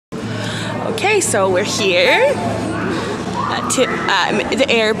Okay, so we're here at the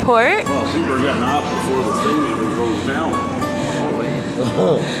airport. Well, people are getting off before the thing even goes down.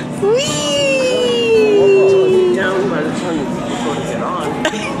 Whee! Down by the time the people get on.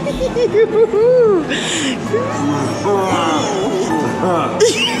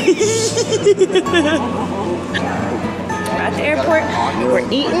 We're at the airport. We're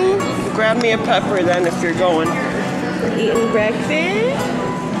eating. Grab me a pepper then if you're going. We're eating breakfast.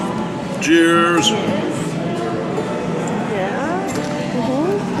 Cheers.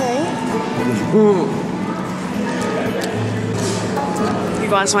 Yeah. Okay. You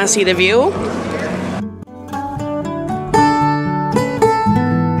guys want to see the view?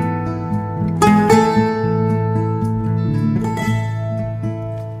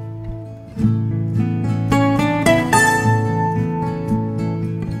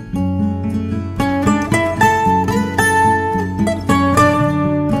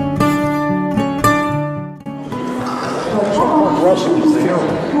 Russell's there,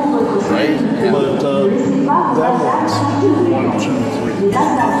 right? But that one's 1, 2, 3. 3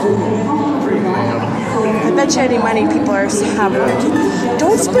 I bet you any money people are have working.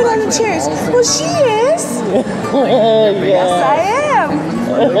 Don't spit on the chairs. Well, she is. Yes, I am.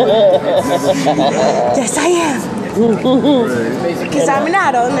 Yes, I am. Because I'm an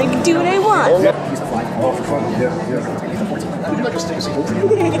adult and I can do what I want.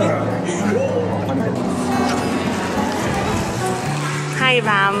 Hi,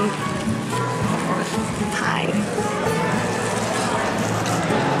 Vam. Hi.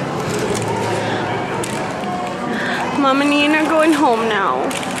 Mom and Ian are going home now.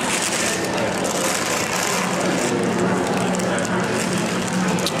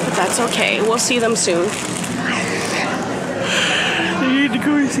 But that's okay. We'll see them soon. I need to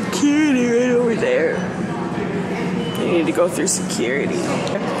go to security right over there. I need to go through security.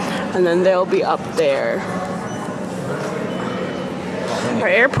 And then they'll be up there. Our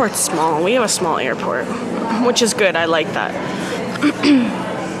airport's small. We have a small airport, which is good. I like that.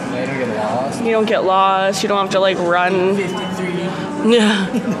 You don't get lost. You don't have to like run. 53. Yeah.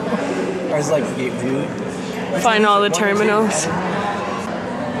 Or it's like get food. Find all the terminals.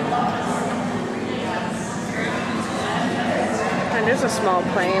 And there's a small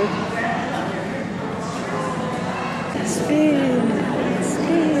plane. Spin.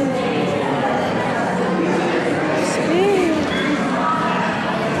 Spin. Spin.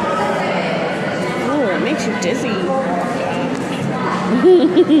 Oh, it makes you dizzy.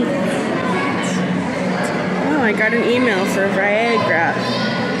 Oh, I got an email for Viagra.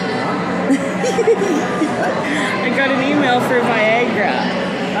 I got an email for Viagra.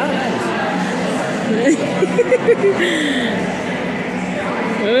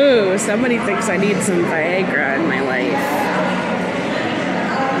 Ooh, somebody thinks I need some Viagra in my life.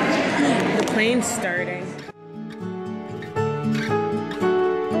 The plane's starting.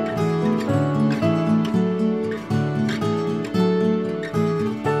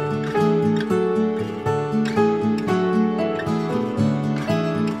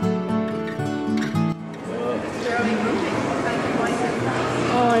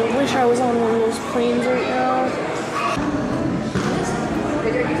 I wish I was on one of those planes right now.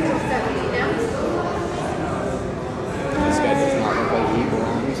 This guy does not look like he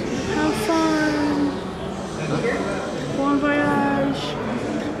belongs. Have fun. Bon voyage.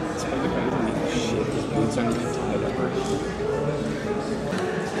 This guy looks like shit. His boots aren't even tied up right.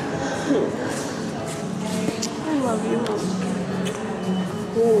 I love you, Mom.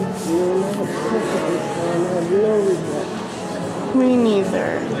 Me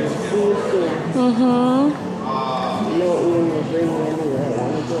neither. Mm-hmm.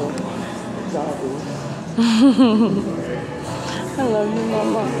 I love you,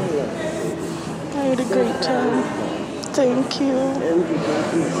 Mama. I had a great time. Thank you.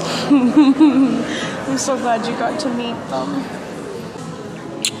 I'm so glad you got to meet them.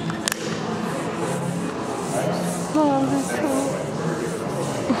 Oh, that's cool.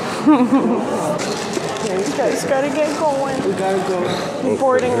 You guys gotta get going. We gotta go. We're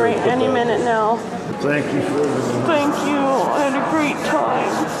boarding right any minute now. Thank you for everything. Thank you. I had a great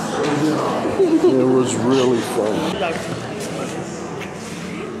time. It was really fun.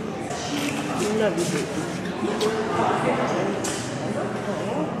 Love you, baby.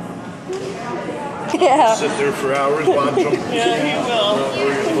 Yeah. Sit there for hours, watch them. Yeah, he will.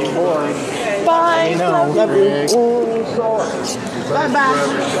 Boring. Bye. Love you. Bye-bye.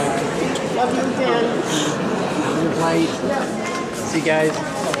 Love you again. Good night. See you guys.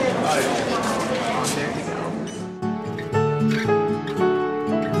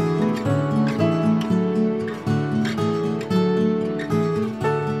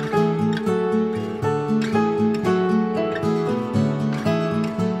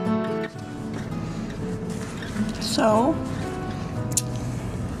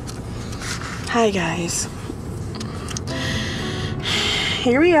 Hi guys.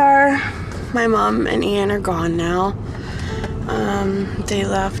 Here we are. My mom and Ian are gone now. They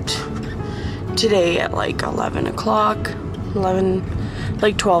left today at like 11 o'clock.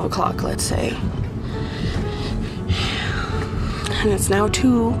 12 o'clock, let's say. And it's now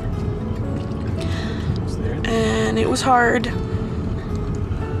 2. And it was hard.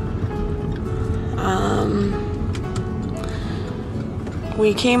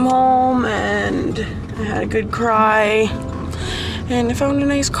 We came home and I had a good cry. And I found a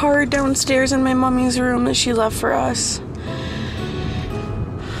nice card downstairs in my mommy's room that she left for us.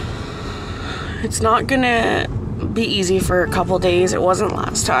 It's not gonna be easy for a couple days. It wasn't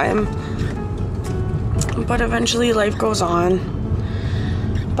last time. But eventually life goes on.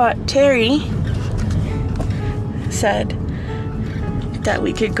 But Terry said that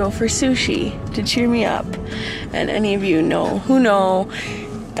we could go for sushi to cheer me up. And any of you who know,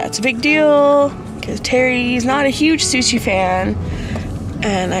 that's a big deal because Terry's not a huge sushi fan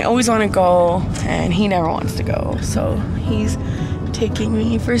and I always want to go and he never wants to go. So he's taking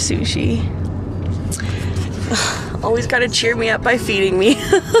me for sushi. Always got to cheer me up by feeding me.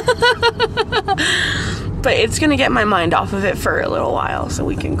 But it's going to get my mind off of it for a little while so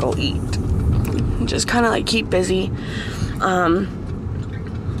we can go eat. Just kind of like keep busy.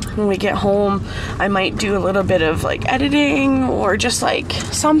 When we get home, I might do a little bit of like editing or just like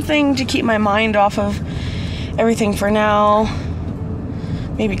something to keep my mind off of everything for now.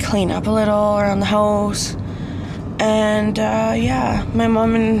 Maybe clean up a little around the house. And yeah, my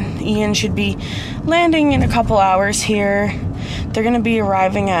mom and Ian should be landing in a couple hours here. They're gonna be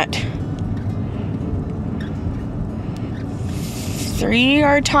arriving at 3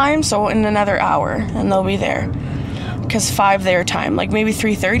 our time, so in another hour, and they'll be there. Because 5 their time, like maybe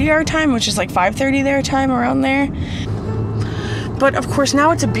 3:30 our time, which is like 5:30 their time, around there. But of course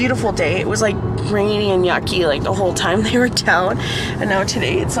now it's a beautiful day. It was like rainy and yucky like the whole time they were down, and now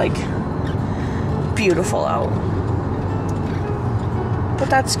today it's like beautiful out. But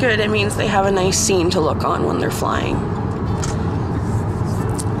that's good. It means they have a nice scene to look on when they're flying.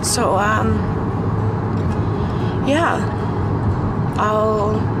 So yeah,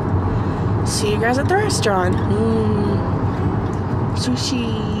 I'll see you guys at the restaurant. Sushi.